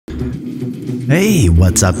Hey,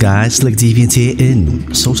 what's up guys, Slick Deviant here in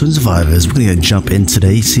Soulstone Survivors. We're gonna jump in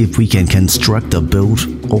today, see if we can construct a build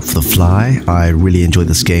off the fly. I really enjoyed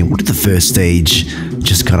this game. We'll do the first stage,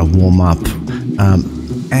 just kind of warm up,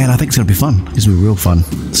 and I think it's gonna be fun. It's gonna be real fun.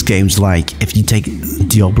 This game's like, if you take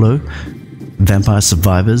Diablo,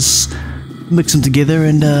 Vampiresurvivors, mix them together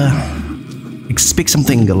and expect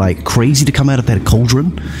something like crazy to come out of that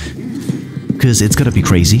cauldron, because it's gonna be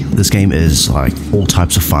crazy. This game is like all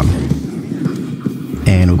types of fun.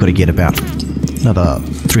 And we've got to get about another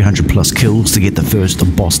 300 plus kills to get the first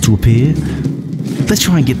boss to appear. Let's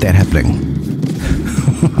try and get that happening.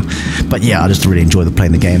 But yeah, I just really enjoy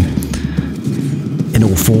playing the game. In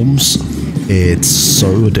all forms, it's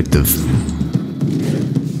so addictive.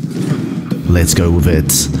 Let's go with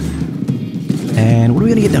it. And what are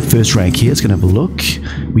we going to get in our first rank here? Let's go and have a look.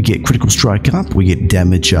 We get critical strike up, we get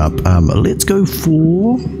damage up. Let's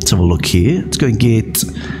have a look here. Let's go and get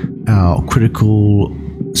our critical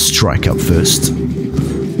strike up first.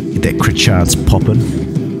 Get that crit chance popping.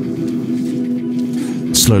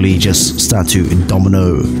 Slowly just start to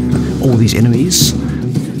domino all these enemies.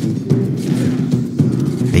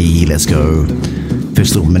 Hey, let's go.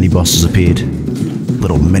 First little mini boss has appeared.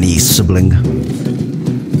 Little mini sibling.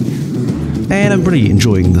 And I'm really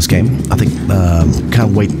enjoying this game. I think,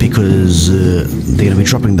 can't wait because they're going to be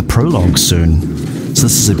dropping the prologue soon. So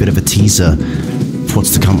this is a bit of a teaser for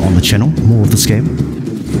what's to come on the channel, more of this game.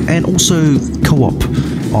 And also co-op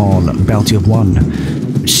on Bounty of One,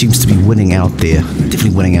 which seems to be winning out there.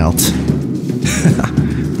 Definitely winning out.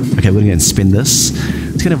 Okay, we're going to spin this.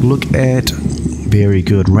 Let's have a look at, very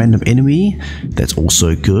good, random enemy. That's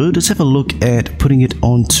also good. Let's have a look at putting it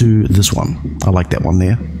onto this one. I like that one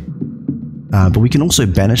there. But we can also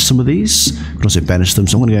banish some of these. We can also banish them.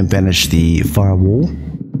 So I'm going to go and banish the firewall.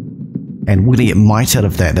 And we're going to get might out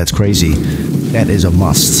of that. That's crazy. That is a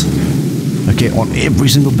must. Okay, on every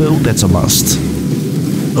single build, that's a must.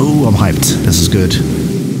 Oh, I'm hyped. This is good.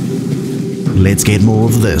 Let's get more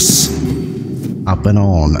of this. Up and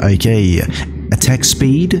on. Okay. Attack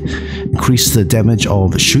speed. Increase the damage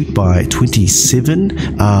of shoot by 27.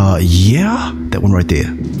 Yeah. That one right there.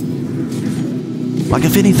 Like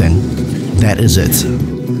if anything, that is it.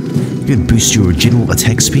 You can boost your general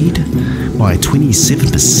attack speed by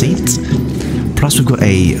 27%. Plus we've got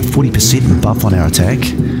a 40% buff on our attack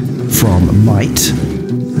from might.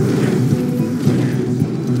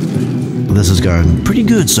 This is going pretty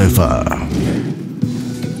good so far.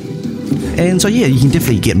 And so yeah, you can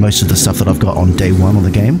definitely get most of the stuff that I've got on day one on the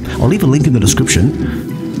game. I'll leave a link in the description.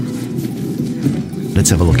 Let's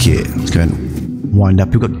have a look here. Let's go and wind up.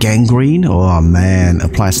 We've got gangrene. Oh man,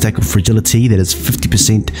 apply a stack of fragility. That is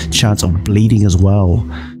 50% chance of bleeding as well.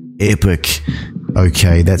 Epic.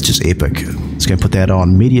 Okay, that's just epic. Let's go and put that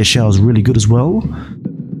on. Meteor shower is really good as well.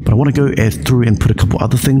 But I want to go through and put a couple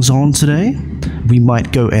other things on today. We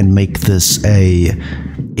might go and make this a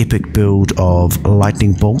epic build of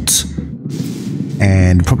lightning bolt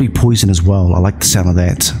and probably poison as well. I like the sound of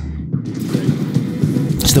that.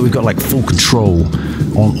 So that we've got like full control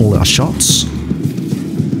on all our shots.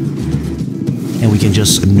 And we can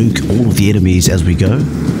just nuke all of the enemies as we go.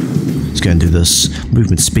 Let's go and do this.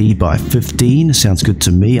 Movement speed by 15. Sounds good to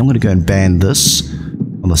me. I'm going to go and ban this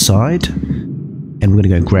on the side. And we're going to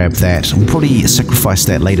go and grab that. We'll probably sacrifice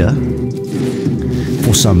that later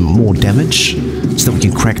for some more damage, so that we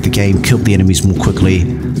can crack the game, kill the enemies more quickly.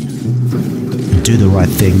 Do the right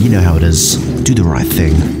thing. You know how it is. Do the right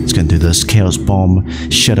thing. Let's go and do this. Chaos Bomb,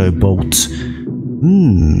 Shadow Bolt.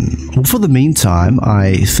 Well, for the meantime,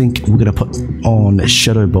 I think we're going to put on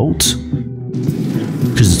Shadow Bolt,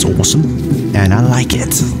 because it's awesome, and I like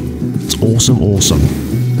it. It's awesome, awesome.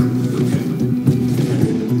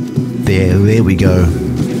 There we go.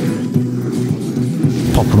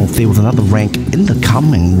 Popping off there with another rank in the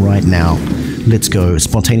coming right now. Let's go.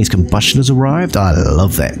 Spontaneous combustion has arrived. I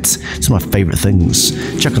love that. It's one of my favorite things.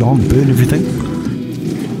 Chuck it on, burn everything.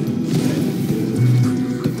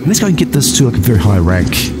 And let's go and get this to like a very high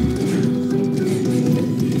rank.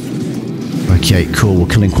 Okay, cool. We're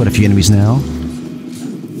killing quite a few enemies now.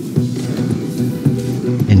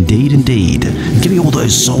 Indeed, indeed. Give me all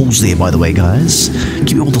those souls there, by the way, guys.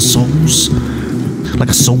 Give me all the souls. Like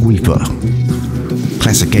a Soul Reaper.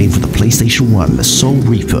 Classic game for the PlayStation 1. The Soul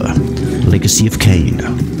Reaper. Legacy of Kain.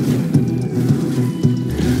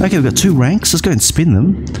 Okay, we've got 2 ranks. Let's go and spin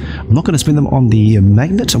them. I'm not going to spin them on the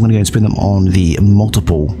magnet. I'm going to go and spin them on the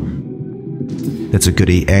multiple. That's a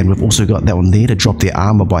goodie. And we've also got that one there to drop their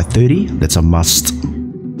armor by 30. That's a must.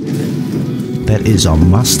 That is a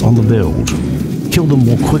must on the build. Kill them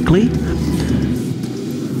more quickly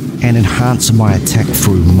and enhance my attack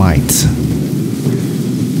through might.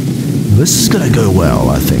 this is gonna go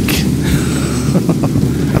well, I think.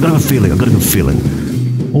 I've got a good feeling.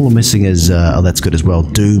 All I'm missing is, oh, that's good as well.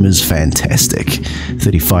 Doom is fantastic.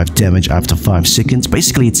 35 damage after 5 seconds.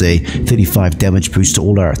 Basically, it's a 35 damage boost to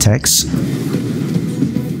all our attacks.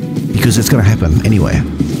 Because it's gonna happen anyway.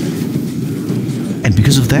 And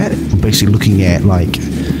because of that, we're basically looking at, like,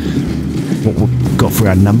 what we've got for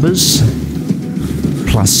our numbers,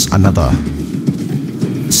 plus another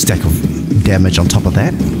stack of damage on top of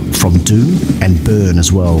that, from Doom and Burn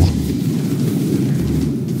as well.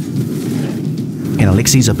 And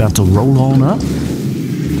Alexi's about to roll on up.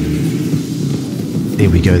 There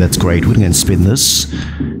we go, that's great. We're going to spin this.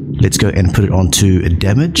 Let's go and put it onto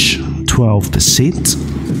damage, 12%.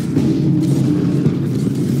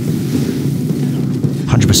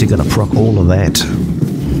 100% going to proc all of that.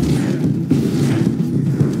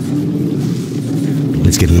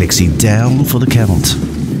 Let's get Alexi down for the count.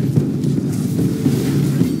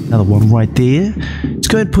 Another one right there. Let's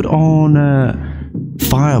go ahead and put on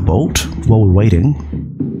Firebolt while we're waiting.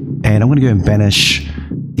 And I'm going to go and banish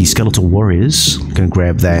the Skeletal Warriors. I'm going to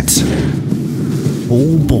grab that.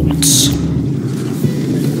 All bolts.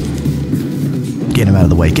 Get him out of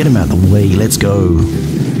the way. Get him out of the way. Let's go.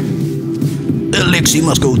 Alexi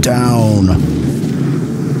must go down.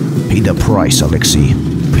 Pay the price, Alexi.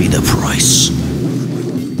 Pay the price.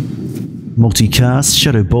 Multicast,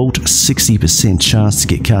 Shadow Bolt, 60% chance to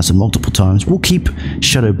get casted multiple times. We'll keep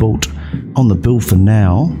Shadow Bolt on the build for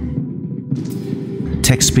now.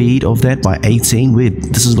 Attack speed of that by 18.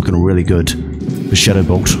 This is looking really good for Shadow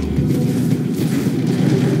Bolt.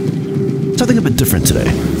 Something a bit different today.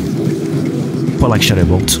 Quite like Shadow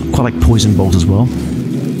Bolt, quite like Poison Bolt as well.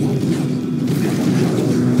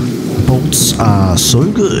 Bolts are so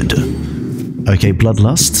good. Okay,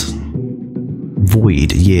 Bloodlust.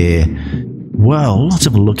 Void, yeah. Well, let's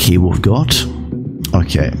have a look here what we've got.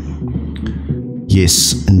 Okay.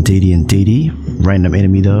 Yes, indeedy. Random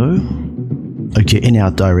enemy though. Okay, in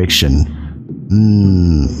our direction.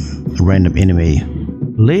 Random enemy.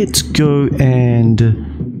 Let's go and...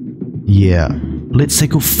 yeah. Let's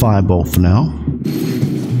take off Firebolt for now.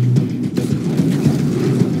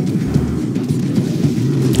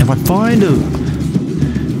 If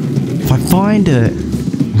I find a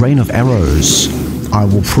Rain of Arrows, I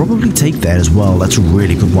will probably take that as well. That's a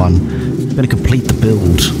really good one. I'm going to complete the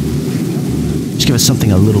build. Just give us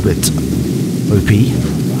something a little bit OP.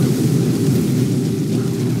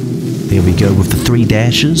 There we go with the 3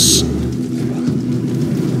 dashes.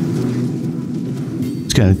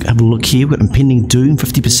 Let's go have a look here. We've got Impending Doom,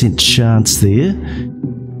 50% chance there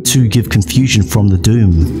to give confusion from the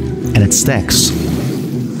Doom. And it stacks.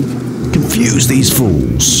 Confuse these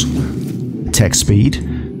fools. Attack speed.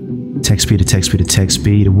 Attack speed, attack speed, attack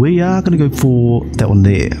speed. We are going to go for that one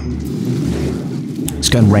there. Let's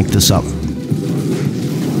go and rank this up.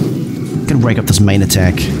 Going to rank up this main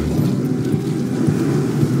attack.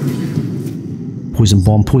 Poison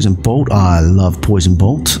Bomb, Poison Bolt. I love Poison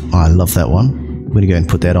Bolt. I love that one. I'm going to go and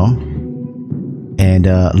put that on. And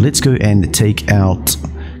let's go and take out...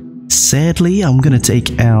 sadly, I'm going to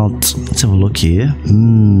take out... let's have a look here.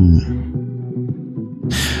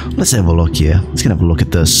 Let's have a look here. Let's have a look at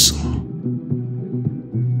this.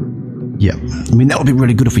 Yeah, I mean that would be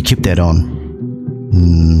really good if we kept that on.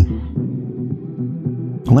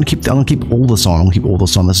 I'm gonna keep all this on. I'm gonna keep all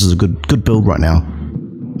this on. This is a good build right now.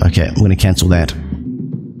 Okay, I'm gonna cancel that.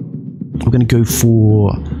 We're gonna go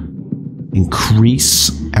for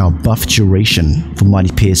increase our buff duration for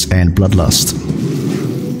Mighty Pierce and Bloodlust.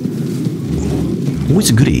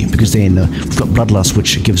 Always a goodie because then we've got Bloodlust,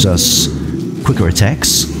 which gives us quicker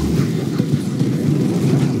attacks.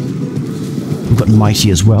 We've got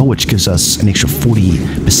Mighty as well, which gives us an extra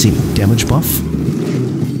 40% damage buff.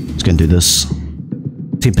 Let's go and do this.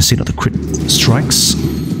 10% of the crit strikes.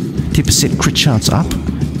 10% crit chance up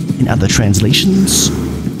in other translations.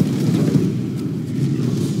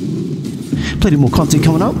 Plenty more content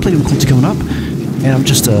coming up. And I'm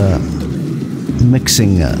just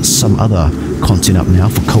mixing some other content up now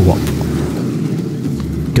for co-op.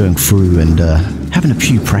 Going through and having a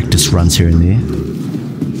few practice runs here and there.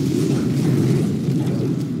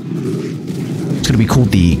 It's going to be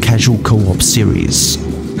called the Casual Co-op Series.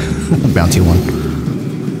 Bounty one.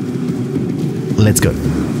 Let's go.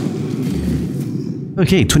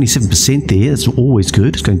 Okay, 27% there. That's always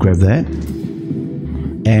good. Let's go and grab that.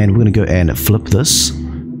 And we're going to go and flip this.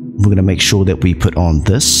 We're going to make sure that we put on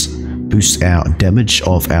this. Boost our damage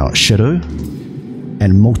of our Shadow.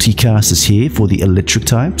 And multicast is here for the electric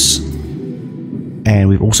types. And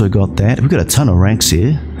we've also got that. We've got a ton of ranks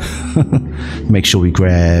here. Make sure we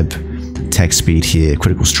grab attack speed here,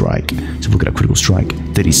 critical strike. So look at our critical strike,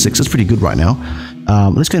 36. That's pretty good right now.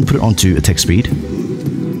 Let's go ahead and put it onto attack speed.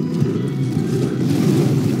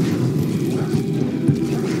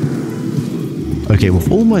 Okay,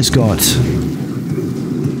 we've almost got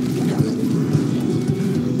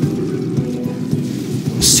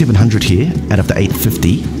 700 here out of the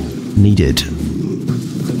 850 needed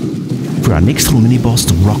for our next little mini boss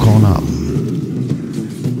to rock on up.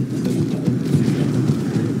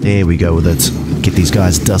 There we go with it. Get these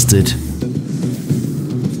guys dusted.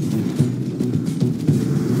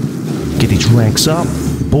 Get these ranks up.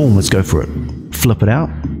 Boom, let's go for it. Flip it out.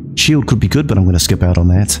 Shield could be good, but I'm going to skip out on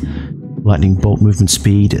that. Lightning bolt movement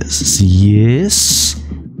speed is yes.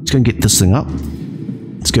 Let's go and get this thing up.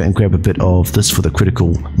 Let's go and grab a bit of this for the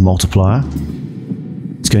critical multiplier.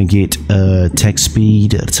 Let's go and get attack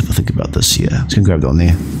speed. Let's have a think about this here. Let's go and grab that on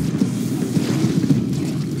there.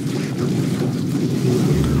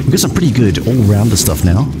 We've got some pretty good all-rounder stuff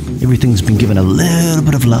now. Everything's been given a little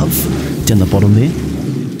bit of love down the bottom there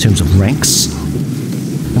in terms of ranks.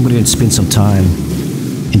 I'm going to go and spend some time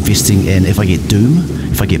investing in if I get Doom,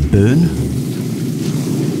 if I get Burn.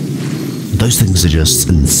 Those things are just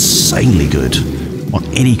insanely good on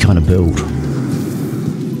any kind of build.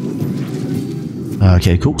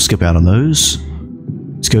 Okay, cool. Skip out on those.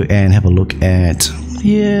 Let's go and have a look at...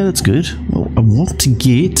 Yeah, that's good. Well, I want to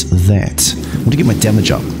get that. I want to get my damage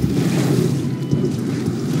up.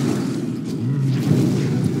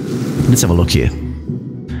 Let's have a look here.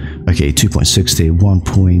 Okay, 2.6 there,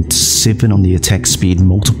 1.7 on the attack speed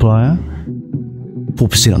multiplier,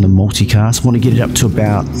 4% on the multicast. Want to get it up to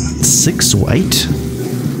about 6 or 8 on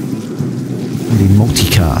the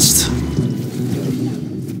multicast.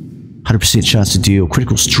 100% chance to deal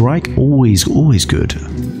critical strike, always good.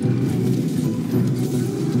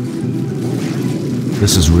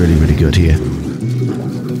 This is really good here.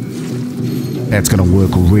 That's going to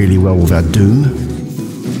work really well with our Doom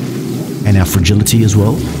and our fragility as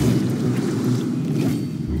well.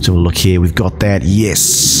 So we'll look here, we've got that,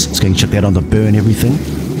 yes! Let's go and check that on the burn everything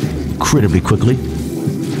incredibly quickly.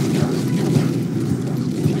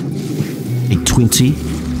 820,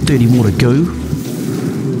 30 more to go.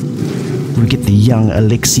 We get the young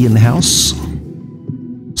Alexi in the house.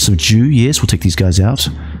 Subdue, yes, we'll take these guys out.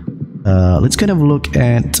 Let's go and have a look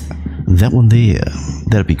at that one there.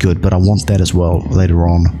 That'd be good, but I want that as well later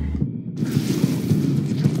on.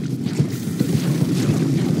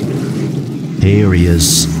 Here he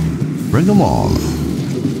is. Bring him on.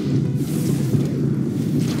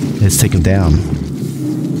 Let's take him down.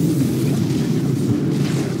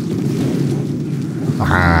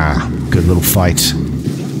 Ah, good little fight.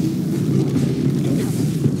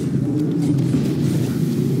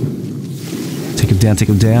 Take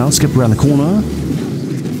him down. Skip around the corner.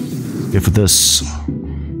 Go for this.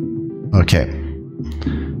 Okay.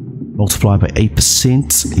 Multiply by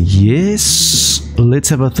 8%. Yes. Let's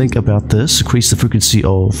have a think about this. Increase the frequency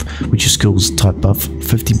of which your skills type buff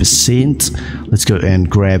 15%. Let's go and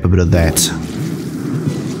grab a bit of that.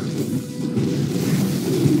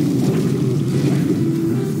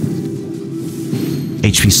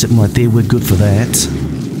 HP sitting right there. We're good for that.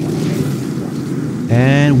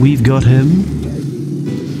 And we've got him.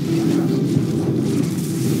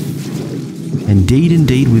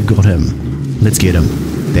 Indeed, we've got him. Let's get him.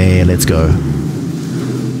 There, let's go.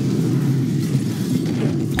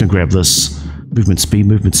 Gonna grab this. Movement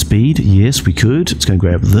speed. Yes, we could. Let's go and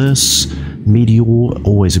grab this. Meteor,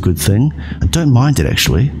 always a good thing. I don't mind it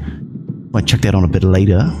actually. Might check that on a bit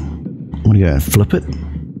later. I'm gonna go and flip it.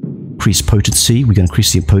 Increase potency. We're gonna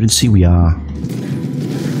increase the potency. We are.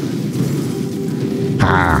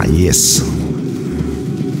 Ah, yes.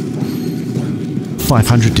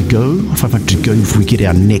 500 to go. 500 to go before we get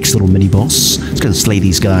our next little mini boss. It's going to slay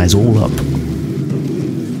these guys all up.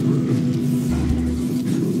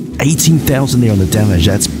 18,000 there on the damage.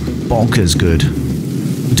 That's bonkers good.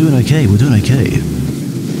 We're doing okay. We're doing okay.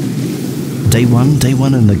 Day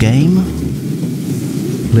one in the game.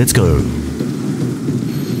 Let's go.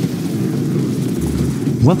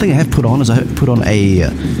 One thing I have put on is I have put on a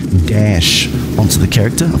dash onto the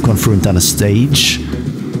character. I've gone through and done a stage.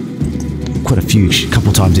 Quite a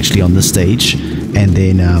couple times actually on this stage, and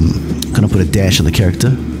then gonna put a dash on the character,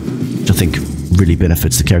 which I think really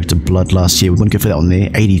benefits the character. Blood last year, we're gonna go for that one there.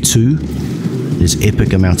 82. There's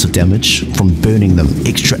epic amounts of damage from burning them.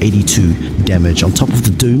 Extra 82 damage on top of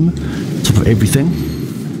the Doom, top of everything,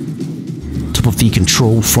 top of the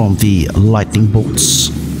control from the lightning bolts.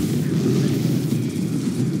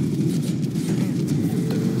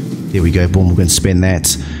 There we go. Boom. We're going to spend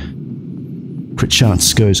that. Crit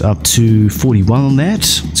chance goes up to 41 on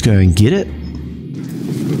that. Let's go and get it.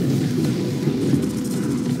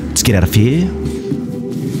 Let's get out of here.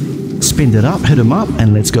 Spin it up, hit him up,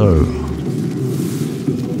 and let's go.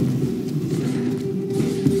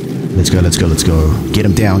 Let's go, let's go, let's go. Get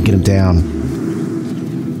him down, get him down.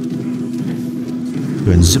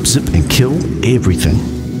 Go and zip, zip, and kill everything.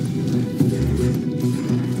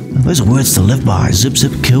 Now, those are words to live by. Zip,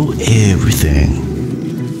 zip, kill everything.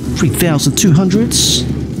 3,200s.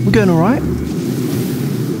 We're going alright.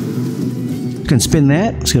 Can spin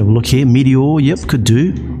that. Let's have a look here. Meteor, yep, could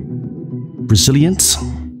do. Resilient.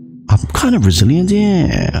 I'm kind of resilient,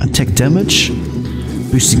 yeah. Attack damage.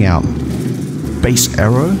 Boosting out base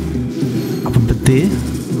arrow. Up a bit there.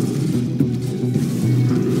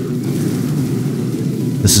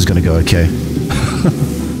 This is gonna go okay.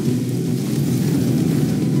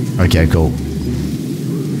 Okay, cool.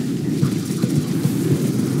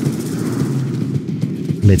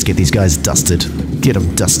 Let's get these guys dusted. Get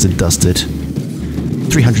them dusted, dusted.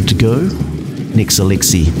 300 to go. Next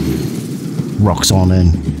Alexi. Rocks on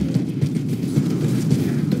in.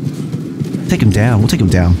 Take him down. We'll take him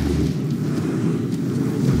down.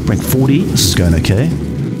 Rank 40. This is going okay.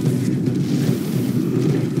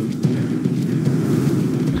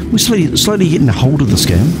 We're slowly getting a hold of this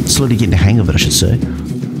game. Slowly getting a hang of it, I should say.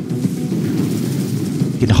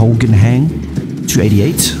 Getting a hold, getting a hang.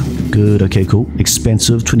 288. Good, okay, cool.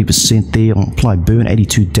 Expensive, 20% there. I'll apply burn,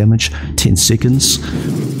 82 damage, 10 seconds.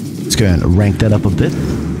 Let's go and rank that up a bit.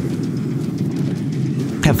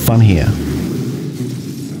 Have fun here.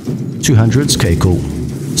 200s, okay, cool.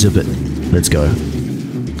 Zip it. Let's go.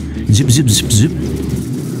 Zip, zip, zip, zip.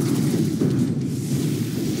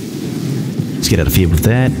 Let's get out of here with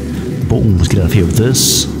that. Boom, let's get out of here with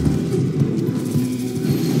this.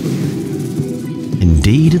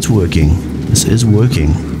 Indeed, it's working. This is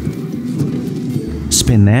working.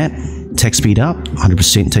 Spin that. Attack speed up.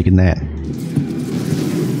 100% taking that.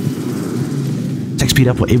 Attack speed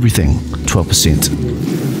up for everything. 12%.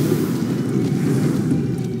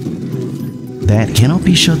 That cannot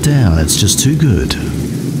be shut down. It's just too good.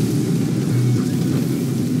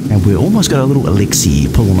 And we almost got a little Alexi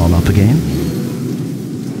pulling on up again.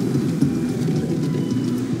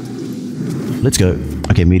 Let's go.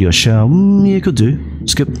 Okay, meteor shower. Yeah, could do.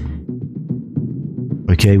 Skip.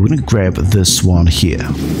 Okay, we're gonna grab this one here.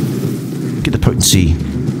 Get the potency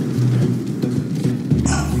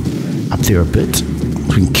up there a bit, so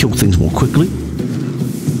we can kill things more quickly.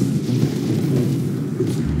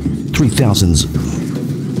 3,000s.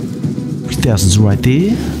 3,000s right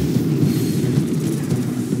there.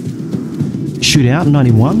 Shootout,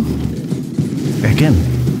 91. Back in.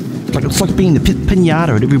 It's like being the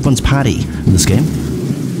pinata at everyone's party in this game.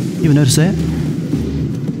 You ever notice that?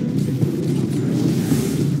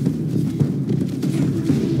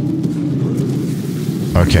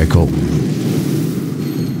 Okay, cool.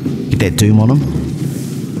 Get that doom on him.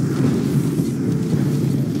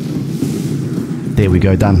 There we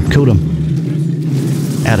go, done. Killed him.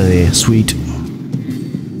 Out of there, sweet.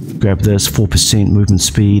 Grab this, 4% movement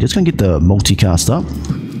speed. It's going to get the multicast up.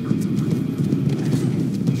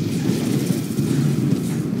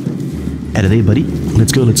 Out of there, buddy.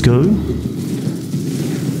 Let's go, let's go.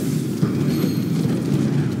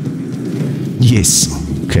 Yes.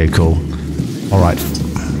 Okay, cool. Alright.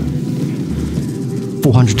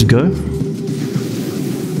 400 to go.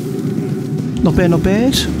 Not bad, not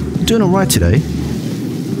bad. Doing alright today.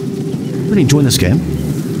 Really enjoying this game.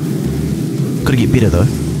 Gotta get better though.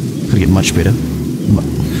 Gotta get much better.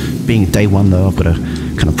 Being day one though, I've got to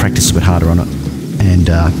kind of practice a bit harder on it. And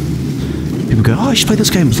people go, oh, you should play this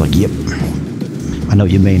game. It's like, yep. I know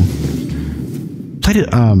what you mean. Played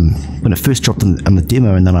it when it first dropped on the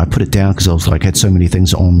demo, and then I put it down because I was like, had so many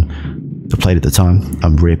things on for played at the time.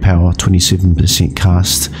 Rare power, 27%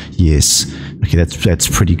 cast. Yes. Okay, that's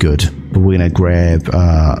pretty good. But we're gonna grab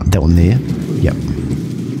that one there. Yep.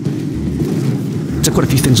 So quite a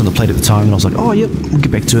few things on the plate at the time, and I was like, oh yep, we'll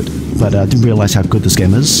get back to it. But I didn't realize how good this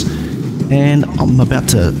game is, and I'm about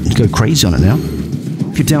to go crazy on it now.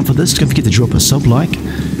 If you're down for this, don't forget to drop a sub, like,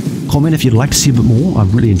 comment if you'd like to see a bit more. I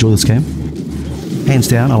really enjoy this game. Hands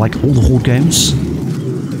down, I like all the Horde games.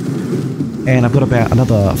 And I've got about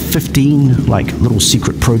another 15 like little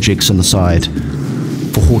secret projects on the side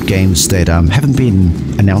for Horde games that haven't been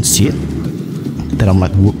announced yet, that I'm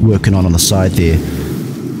like working on the side there.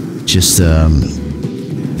 Just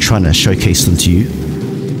trying to showcase them to you.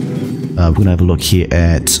 We're going to have a look here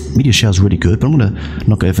at Meteor Shower's really good, but I'm going to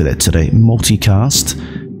not go over that today. Multicast.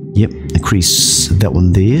 Yep, increase that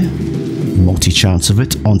one there. Multi-chance of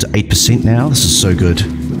it. On to 8% now. This is so good.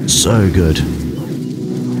 So good.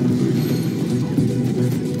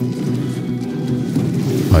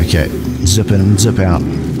 Okay, zip in and zip out.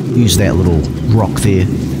 Use that little rock there.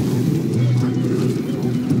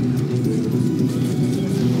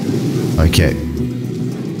 Okay.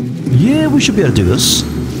 Yeah, we should be able to do this.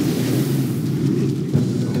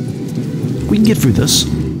 We can get through this.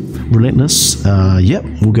 Relentless. Yep.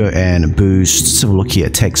 We'll go and boost. Let's have a look here.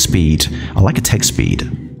 Attack speed. I like attack speed.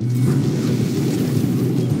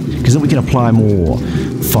 Because then we can apply more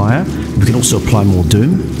fire. We can also apply more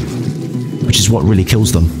doom. Which is what really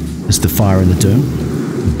kills them. Is the fire and the doom.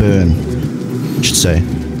 Burn, I should say.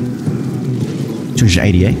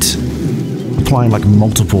 288. Applying like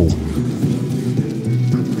multiple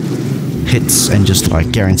hits and just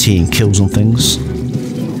like guaranteeing kills on things.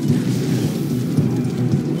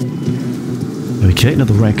 Okay,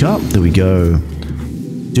 another rank up. There we go.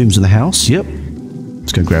 Doom's in the house. Yep.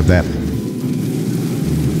 Let's go grab that.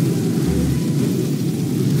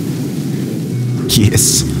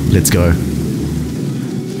 Yes. Let's go.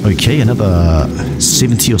 Okay, another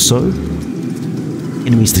 70 or so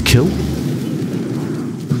enemies to kill.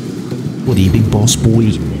 Well, the big boss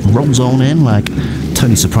boy rolls on in like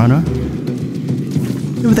Tony Soprano.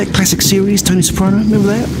 Remember that classic series, Tony Soprano? Remember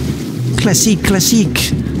that? Classique.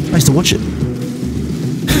 I used to watch it.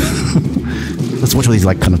 Let's watch all these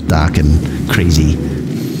like kind of dark and crazy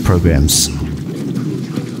programs.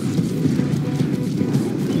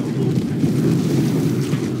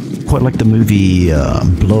 Quite like the movie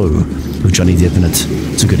Blow with Johnny Depp in it.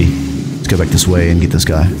 It's a goodie. Let's go back this way and get this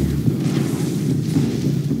guy.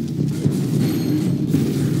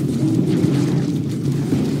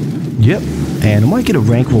 Yep, and I might get a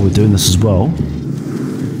rank while we're doing this as well.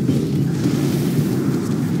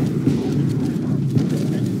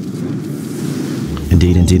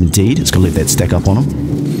 Indeed. It's gonna let that stack up on him.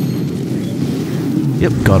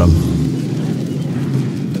 Yep, got him.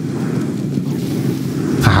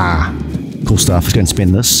 Haha. Cool stuff. Let's go and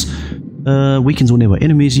spend this. Weakens all nearby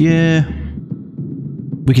enemies, yeah.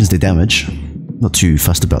 Weakens their damage. Not too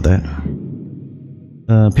fussed about that.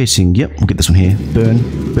 Piercing, yep, we'll get this one here.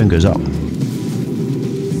 Burn goes up.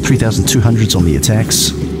 3,200's on the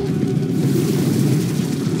attacks.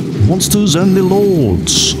 Monsters and the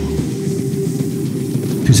Lords.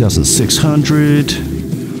 2,600.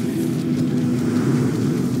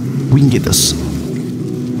 We can get this.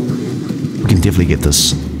 We can definitely get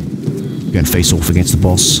this. Go and face off against the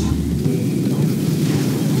boss.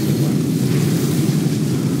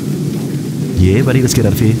 Yeah, buddy, let's get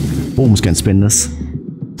out of here. Almost going to spend this.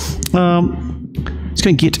 Let's go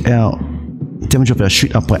and get our damage of our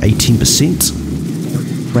shoot up by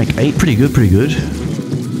 18%. Rank 8, pretty good.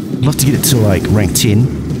 I'd love to get it to like rank 10.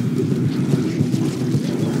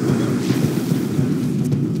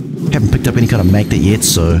 Haven't picked up any kind of magnet yet,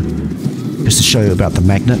 so just to show you about the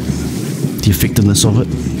magnet, the effectiveness of it.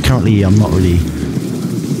 Currently, I'm not really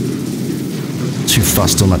too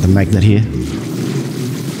fussed on like the magnet here.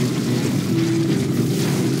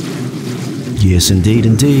 Yes, indeed.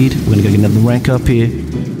 We're gonna go get another rank up here.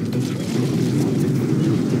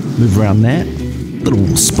 Move around that.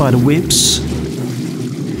 Little spider webs.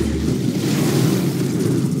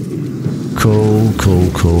 Cool.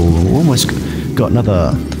 Almost got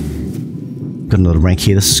another rank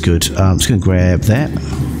here. This is good. I'm just gonna grab that.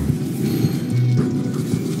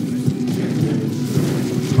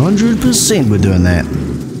 100% we're doing that.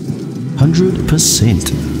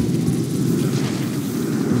 100%.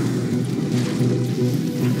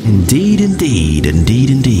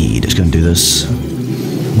 Indeed. Just gonna do this.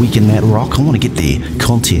 Weaken that rock. I want to get the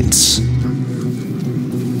contents. I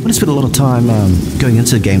want to spend a lot of time going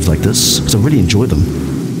into games like this because I really enjoy them.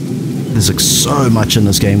 There's like so much in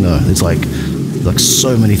this game though. There's like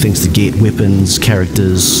so many things to get, weapons,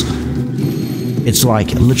 characters. It's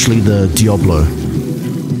like literally the Diablo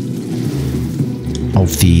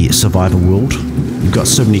of the survivor world. You've got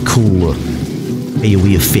so many cool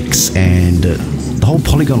AoE effects and the whole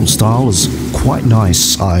polygonal style is quite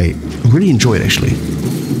nice. I really enjoy it actually.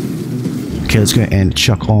 Okay, let's go and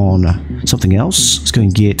chuck on something else. Let's go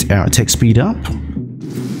and get our attack speed up.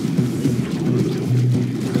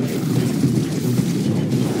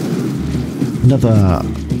 Another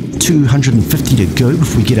 250 to go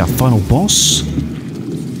before we get our final boss.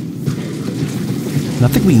 And I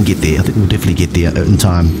think we can get there. I think we'll definitely get there in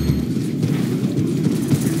time.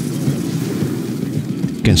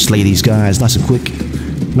 Gonna slay these guys nice and quick.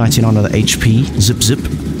 19 on the HP.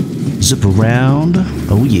 Zip around.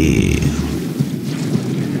 Oh yeah.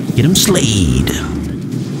 Get him slayed.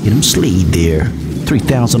 There.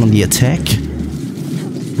 3,000 on the attack.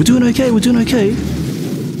 We're doing okay.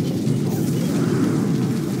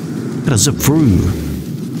 Gotta zip through.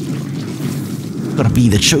 Gotta be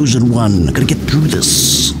the chosen one. Gotta get through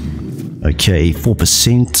this. Okay,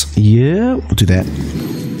 4%. Yeah, we'll do that.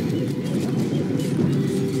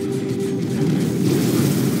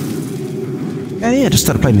 And yeah, just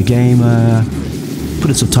started playing the game, put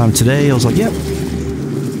in some time today. I was like, yep, this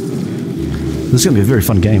is going to be a very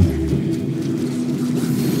fun game.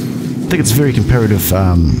 I think it's very comparative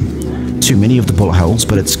to many of the bullet hells,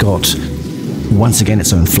 but it's got, once again,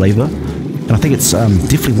 its own flavor. And I think it's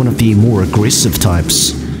definitely one of the more aggressive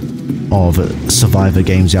types of survivor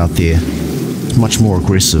games out there. It's much more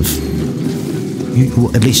aggressive.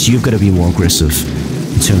 Well, at least you've got to be more aggressive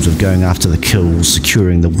in terms of going after the kills,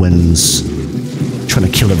 securing the wins, trying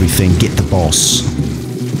to kill everything, get the boss.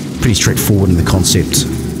 Pretty straightforward in the concept.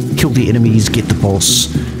 Kill the enemies, get the boss.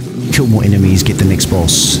 Kill more enemies, get the next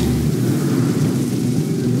boss.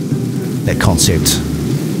 That concept.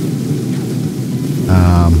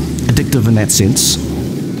 Addictive in that sense.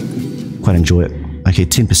 Quite enjoy it. Okay,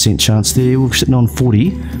 10% chance there. We're sitting on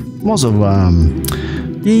 40. Was a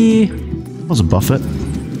buffet.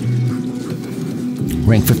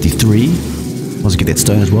 Rank 53. Was to get that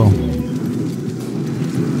stone as well.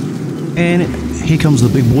 And here comes the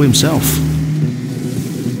big boy himself.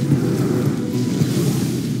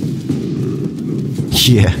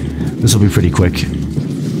 Yeah, this will be pretty quick.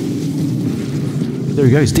 There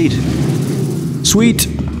he goes, dead. Sweet.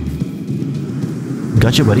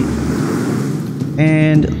 Gotcha, buddy.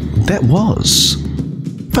 And that was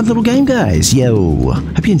fun little game, guys. Yo,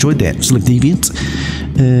 hope you enjoyed that. Select Deviant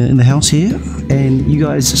in the house here, and you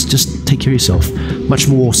guys just take care of yourself. Much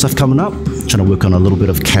more stuff coming up. Trying to work on a little bit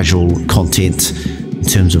of casual content in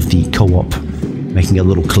terms of the co-op, making a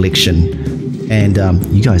little collection. And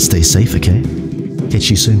you guys stay safe, okay? Catch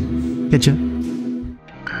you soon. Catch ya.